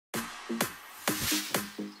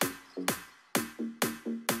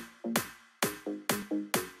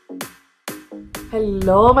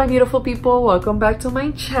Hello my beautiful people, welcome back to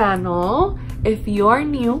my channel. If you are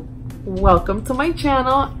new, welcome to my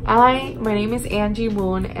channel. My name is Angie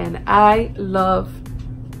Moon and I love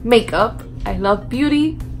makeup, I love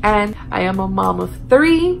beauty, and I am a mom of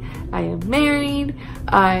 3. I am married.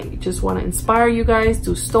 I just want to inspire you guys,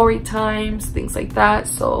 do story times, things like that.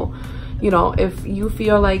 So, you know, if you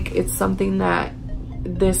feel like it's something that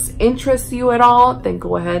this interests you at all, then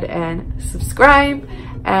go ahead and subscribe.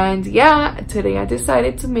 And yeah, today I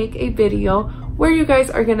decided to make a video where you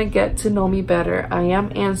guys are gonna get to know me better. I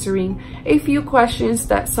am answering a few questions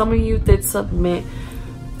that some of you did submit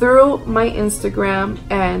through my Instagram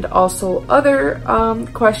and also other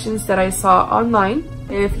questions that I saw online.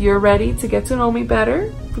 If you're ready to get to know me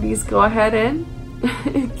better, please go ahead and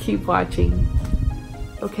keep watching.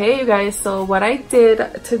 Okay, you guys, so what I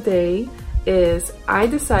did today is I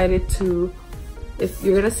decided to, if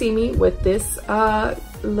you're gonna see me with this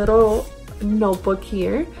little notebook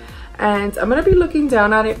here, and I'm gonna be looking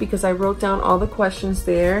down at it because I wrote down all the questions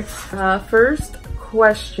there. First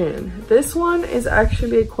question, this one is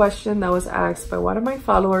actually a question that was asked by one of my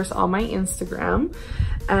followers on my Instagram,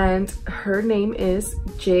 and her name is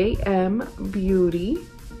JMBeauty_X.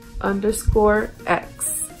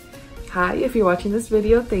 Hi, if you're watching this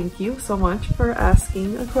video, thank you so much for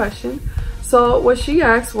asking a question. So what she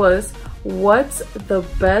asked was, what's the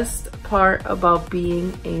best part about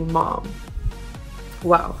being a mom?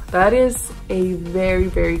 Wow, that is a very,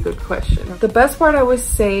 very good question. The best part I would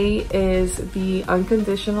say is the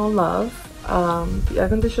unconditional love. The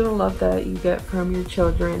unconditional love that you get from your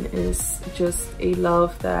children is just a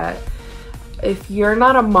love that if you're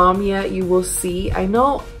not a mom yet, you will see. I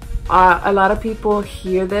know a lot of people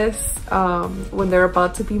hear this when they're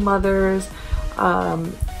about to be mothers.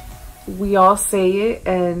 We all say it,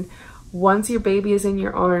 and once your baby is in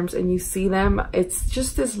your arms and you see them, it's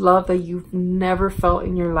just this love that you've never felt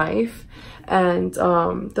in your life. And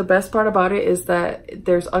the best part about it is that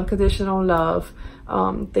there's unconditional love.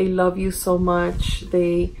 They love you so much.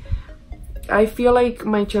 I feel like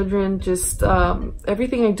my children just,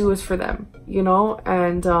 everything I do is for them, you know,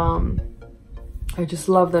 and I just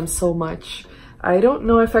love them so much. I don't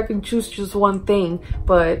know if I can choose just one thing,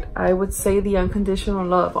 but I would say the unconditional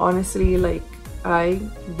love. Honestly, like, I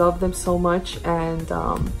love them so much. And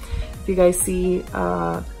if you guys see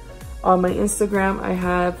on my Instagram, I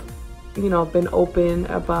have, you know, been open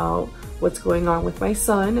about what's going on with my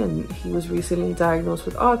son, and he was recently diagnosed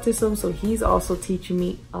with autism, so he's also teaching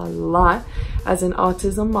me a lot as an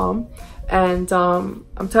autism mom. And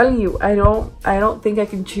I'm telling you, I don't think I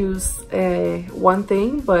can choose one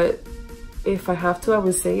thing, but if I have to, I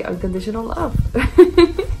would say unconditional love.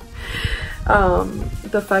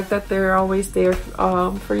 The fact that they're always there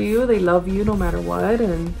for you, they love you no matter what.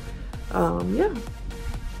 And yeah.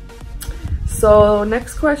 So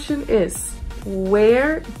next question is,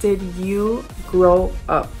 where did you grow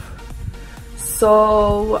up?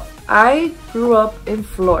 So I grew up in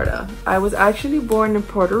Florida. I was actually born in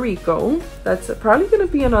Puerto Rico. That's probably gonna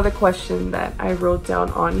be another question that I wrote down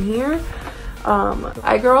on here.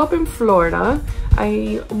 I grew up in Florida.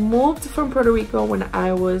 I moved from Puerto Rico when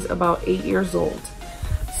I was about 8 years old.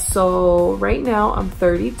 So right now I'm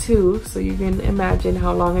 32, so you can imagine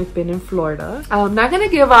how long I've been in Florida. I'm not gonna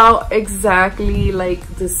give out exactly like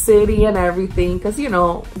the city and everything because, you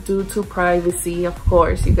know, due to privacy, of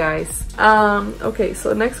course, you guys. Okay,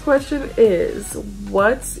 so next question is,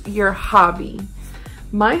 what's your hobby?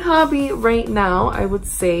 My hobby right now, I would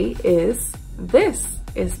say, is this.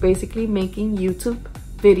 Is basically making YouTube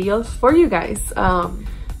videos for you guys.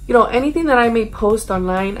 You know, anything that I may post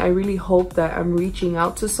online, I really hope that I'm reaching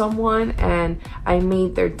out to someone and I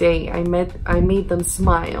made their day. I made them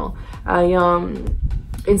smile. I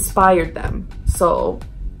inspired them. So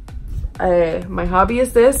my hobby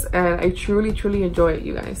is this, and I truly, truly enjoy it,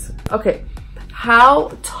 you guys. Okay,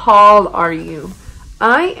 how tall are you?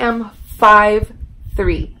 I am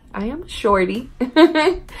 5'3". I am shorty.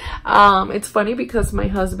 It's funny because my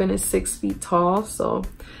husband is 6 feet tall, so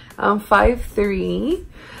I'm 5'3".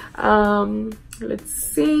 Let's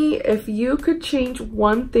see, if you could change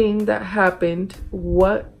one thing that happened,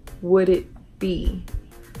 what would it be?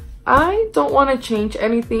 I don't want to change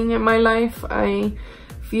anything in my life. I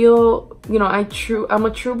feel, you know, I'm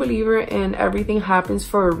a true believer in everything happens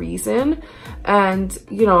for a reason, and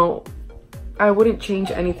you know, I wouldn't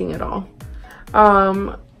change anything at all.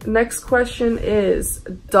 Next question is,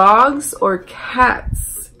 dogs or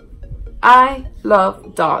cats? I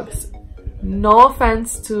love dogs. No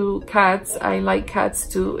offense to cats. I like cats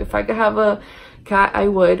too. If I could have a cat, I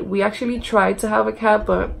would. We actually tried to have a cat,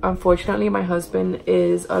 but unfortunately my husband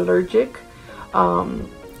is allergic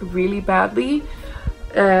really badly.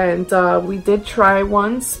 And we did try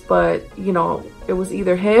once, but you know, it was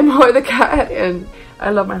either him or the cat, and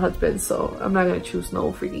I love my husband, so I'm not gonna choose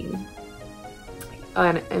no freaking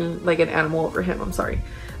and like an animal over him. I'm sorry,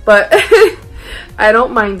 but I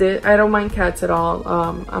don't mind it. I don't mind cats at all.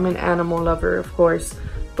 I'm an animal lover, of course,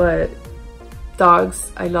 but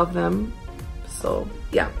dogs, I love them. So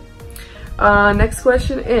yeah. Next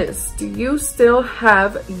question is, do you still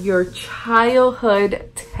have your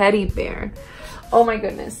childhood teddy bear? Oh my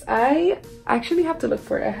goodness, I actually have to look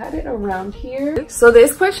for it. I had it around here. So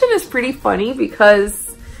this question is pretty funny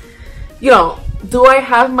because, you know, do I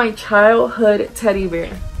have my childhood teddy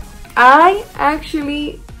bear? I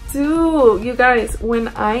actually do. You guys, when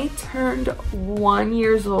I turned 1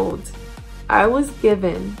 year old, I was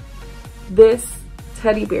given this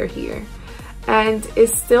teddy bear here. And it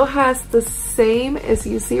still has the same, as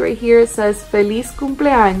you see right here, it says Feliz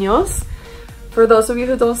Cumpleaños. For those of you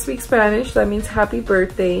who don't speak Spanish, that means happy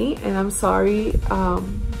birthday. And I'm sorry,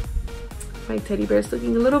 my teddy bear is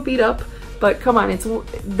looking a little beat up, but come on,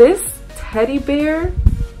 this teddy bear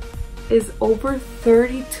is over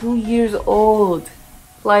 32 years old.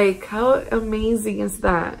 Like, how amazing is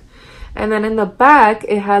that? And then in the back,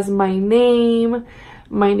 it has my name.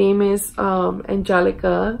 My name is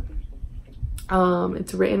Angelica.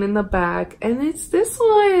 It's written in the back, and it's this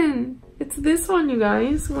one. It's this one, you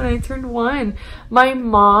guys, when I turned 1. My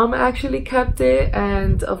mom actually kept it,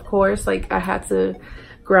 and of course, like, I had to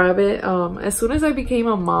grab it. As soon as I became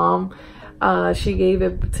a mom, she gave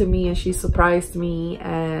it to me and she surprised me,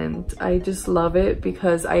 and I just love it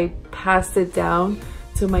because I passed it down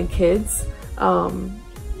to my kids.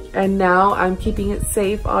 And now I'm keeping it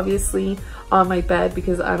safe, obviously, on my bed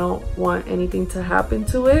because I don't want anything to happen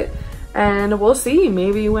to it. And we'll see,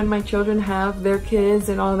 maybe when my children have their kids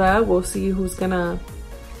and all that, we'll see who's gonna,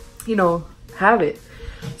 you know, have it.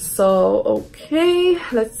 So, okay,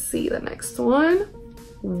 let's see the next one.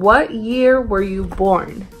 What year were you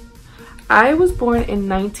born? I was born in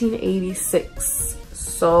 1986.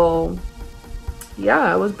 So,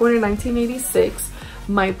 yeah, I was born in 1986.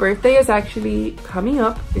 My birthday is actually coming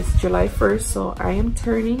up. It's July 1st, so I am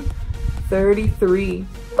turning 33.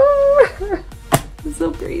 It's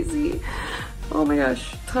so crazy. Oh my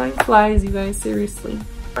gosh, time flies, you guys, seriously.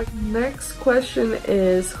 Our next question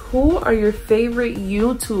is, who are your favorite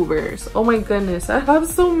YouTubers? Oh my goodness, I have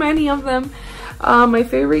so many of them. My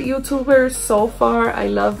favorite YouTubers so far, I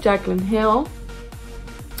love Jaclyn Hill.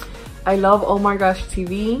 I love Oh My Gosh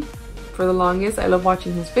TV for the longest. I love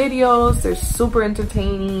watching his videos. They're super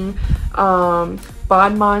entertaining.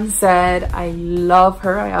 Bonmon Zed, I love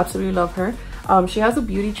her. I absolutely love her. She has a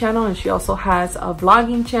beauty channel and she also has a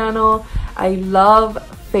vlogging channel. I love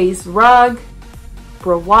Face Rug,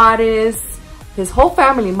 Brawadis, his whole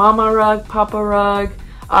family, Mama Rug, Papa Rug.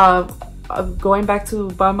 Going back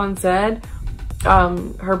to Bonmon Zed,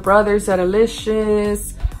 her brother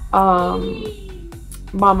Zedalicious,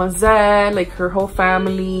 Mama Zed, like her whole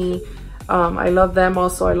family. I love them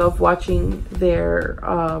also. I love watching their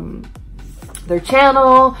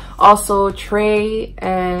channel. Also Trey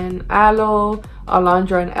and Aloe,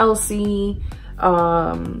 Alondra and Elsie.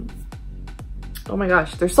 Oh my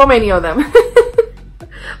gosh, there's so many of them.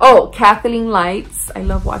 Oh, Kathleen Lights. I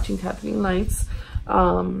love watching Kathleen Lights.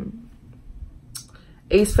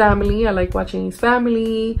 Ace Family. I like watching Ace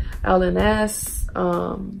Family. LNS.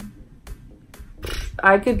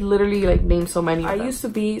 I could literally like name so many. I used to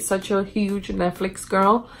be such a huge Netflix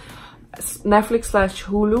girl.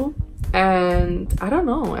 Netflix/Hulu. And I don't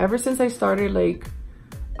know, ever since I started, like,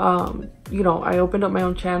 you know, I opened up my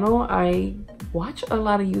own channel, I watch a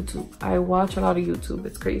lot of YouTube.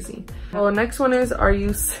 It's crazy. Well, the next one is, are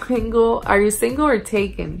you single? Are you single or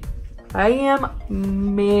taken? I am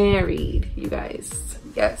married, you guys.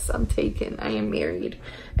 Yes, I'm taken. I am married.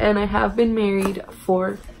 And I have been married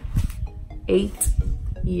for 8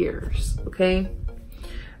 years, okay?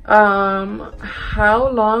 How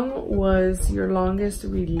long was your longest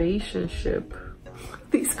relationship?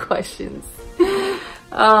 These questions.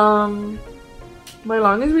 My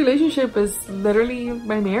longest relationship is literally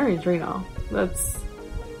my marriage right now. That's,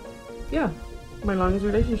 yeah, my longest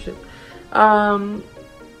relationship.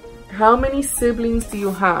 How many siblings do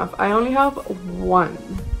you have? I only have one,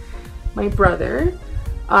 my brother.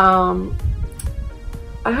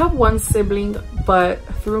 I have one sibling, but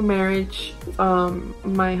through marriage,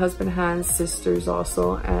 my husband has sisters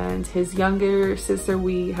also, and his younger sister,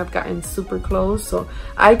 we have gotten super close, so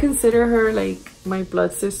I consider her like my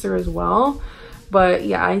blood sister as well. But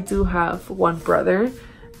yeah, I do have one brother.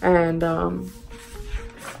 And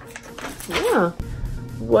yeah,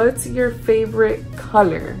 what's your favorite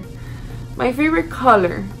color? My favorite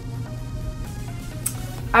color,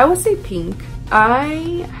 I would say pink.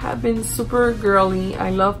 I have been super girly. I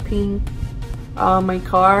love pink. My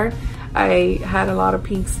car, I had a lot of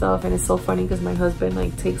pink stuff, and it's so funny because my husband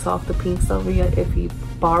like takes off the pink stuff if he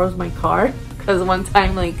borrows my car, because one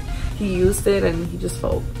time like he used it and he just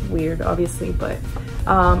felt weird, obviously. But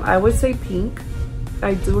I would say pink.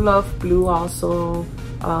 I do love blue also,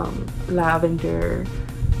 lavender,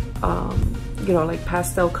 you know, like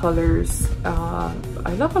pastel colors.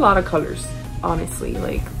 I love a lot of colors, honestly,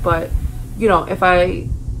 like, but you know, if I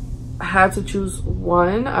had to choose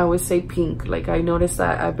one, I would say pink. Like, I noticed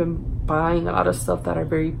that I've been buying a lot of stuff that are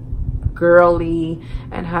very girly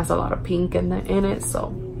and has a lot of pink in it,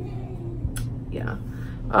 so yeah.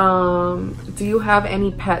 Do you have any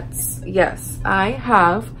pets? Yes, I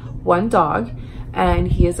have one dog, and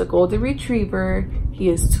he is a golden retriever. He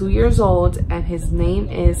is 2 years old, and his name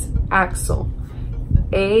is Axel.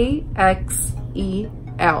 A-X-E-L.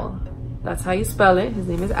 That's how you spell it. His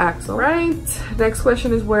name is Axel. Right. Next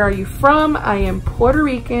question is, where are you from? I am Puerto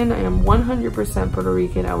Rican. I am 100% Puerto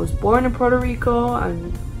Rican. I was born in Puerto Rico.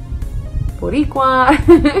 I'm Boricua.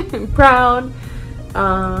 I'm proud.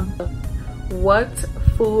 What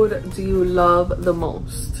food do you love the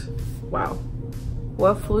most? Wow.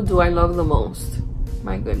 What food do I love the most?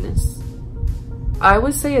 My goodness. I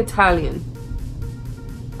would say Italian.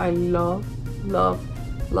 I love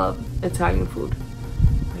Italian food.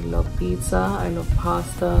 I love pizza, I love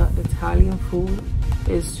pasta. Italian food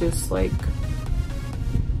is just like,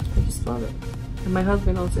 I just love it. And my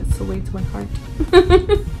husband knows it's the way to my heart.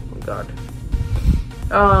 Oh my god.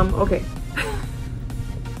 Okay.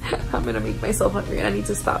 I'm gonna make myself hungry. I need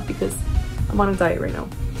to stop because I'm on a diet right now.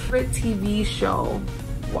 Favorite TV show?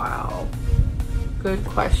 Wow. Good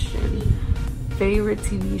question. Favorite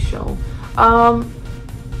TV show?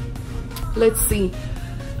 Let's see.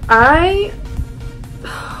 I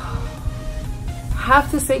have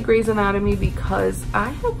to say Grey's Anatomy because I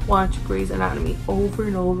have watched Grey's Anatomy over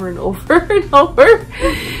and over and over and over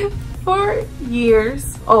for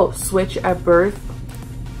years. Oh, Switch at Birth.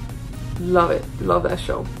 Love it. Love that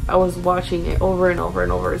show. I was watching it over and over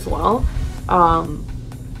and over as well. And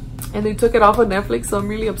they took it off of Netflix, so I'm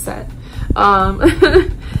really upset.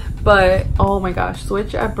 But oh my gosh,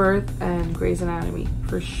 Switch at Birth and Grey's Anatomy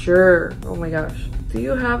for sure. Oh my gosh. Do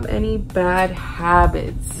you have any bad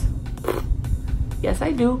habits? Yes,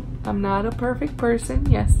 I do. I'm not a perfect person.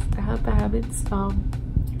 Yes, I have bad habits.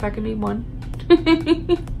 If I can name one.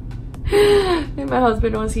 If my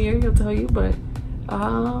husband was here, he'll tell you. But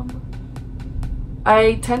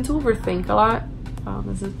I tend to overthink a lot.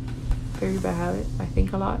 This is a very bad habit. I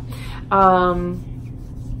think a lot.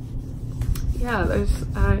 Yeah, there's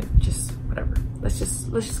just whatever. Let's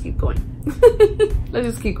just keep going. Let's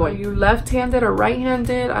just keep going. Are you left-handed or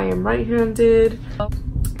right-handed? I am right-handed.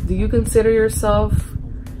 Do you consider yourself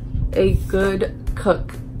a good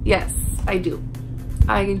cook? Yes, I do.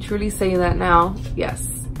 I can truly say that now. Yes,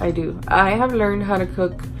 I do. I have learned how to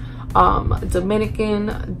cook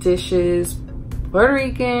Dominican dishes, Puerto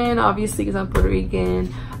Rican, obviously because I'm Puerto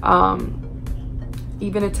Rican,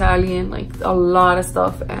 even Italian, like a lot of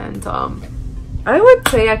stuff. And I would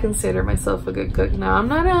say I consider myself a good cook. Now, I'm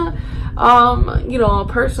not a you know, a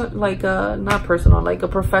person like not personal, like a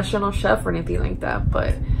professional chef or anything like that,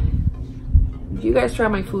 but if you guys try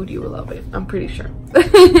my food, you will love it. I'm pretty sure.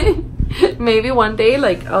 Maybe one day,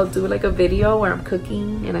 like, I'll do like a video where I'm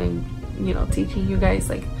cooking and I'm, you know, teaching you guys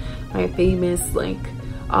like my famous like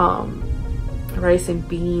rice and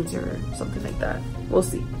beans or something like that. We'll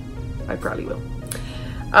see. I probably will.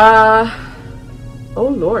 Oh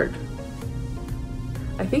Lord.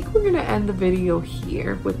 I think we're gonna end the video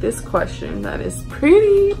here with this question that is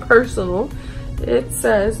pretty personal. It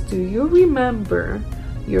says, do you remember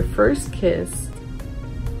your first kiss?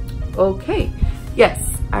 Okay, yes,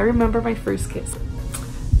 I remember my first kiss.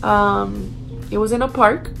 It was in a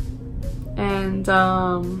park, and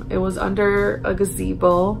it was under a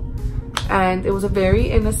gazebo, and it was a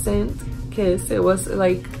very innocent kiss. It was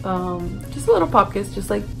like just a little pop kiss,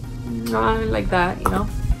 just like that, you know.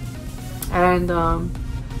 And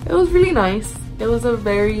it was really nice. It was a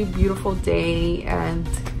very beautiful day, and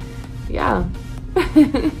yeah.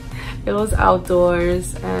 It was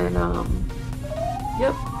outdoors, and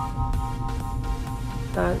yep,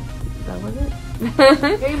 that was it.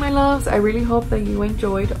 Hey my loves, I really hope that you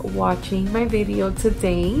enjoyed watching my video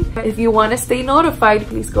today. If you want to stay notified,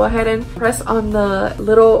 please go ahead and press on the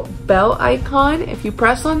little bell icon. If you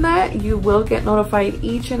press on that, you will get notified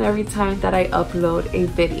each and every time that I upload a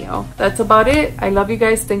video. That's about it. I love you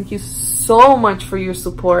guys. Thank you so much for your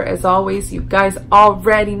support. As always, you guys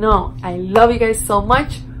already know I love you guys so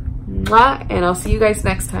much. Mwah, and I'll see you guys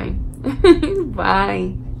next time.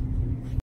 Bye.